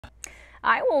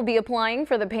I will be applying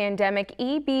for the pandemic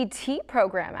EBT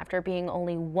program after being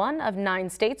only one of 9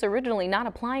 states originally not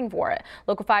applying for it.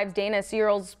 Local 5's Dana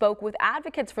Searles spoke with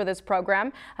advocates for this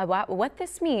program about what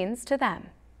this means to them.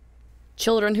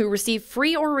 Children who receive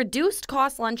free or reduced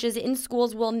cost lunches in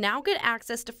schools will now get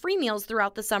access to free meals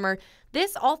throughout the summer.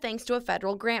 This all thanks to a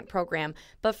federal grant program.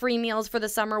 But free meals for the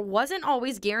summer wasn't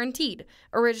always guaranteed.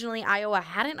 Originally, Iowa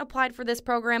hadn't applied for this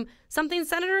program, something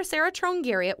Senator Sarah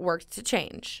Trone-Garriott worked to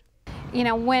change. You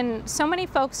know, when so many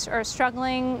folks are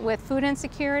struggling with food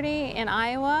insecurity in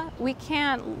Iowa, we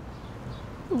can't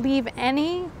leave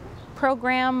any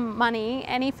program money,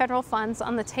 any federal funds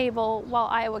on the table while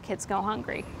Iowa kids go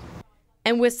hungry.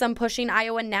 And with some pushing,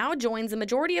 Iowa now joins the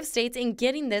majority of states in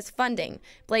getting this funding.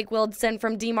 Blake Wildson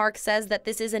from DMARC says that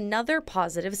this is another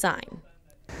positive sign.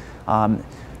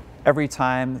 Every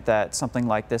time that something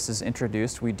like this is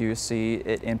introduced, we do see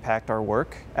it impact our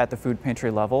work at the food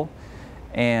pantry level.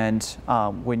 And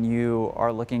when you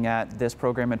are looking at this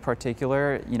program in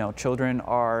particular, you know, children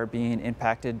are being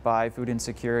impacted by food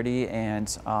insecurity,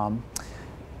 and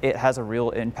it has a real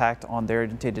impact on their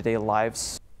day-to-day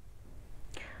lives.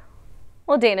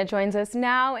 Well, Dana joins us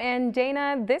now, and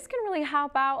Dana, this can really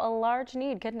help out a large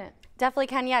need, couldn't it? Definitely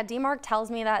can. Yeah, DMARC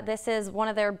tells me that this is one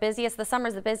of their busiest, the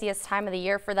summer's the busiest time of the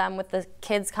year for them, with the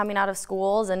kids coming out of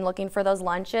schools and looking for those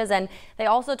lunches. And they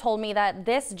also told me that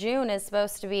this June is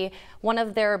supposed to be one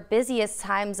of their busiest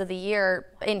times of the year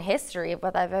in history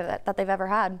that they've ever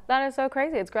had. That is so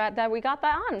crazy. It's great that we got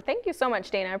that on. Thank you so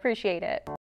much, Dana. I appreciate it.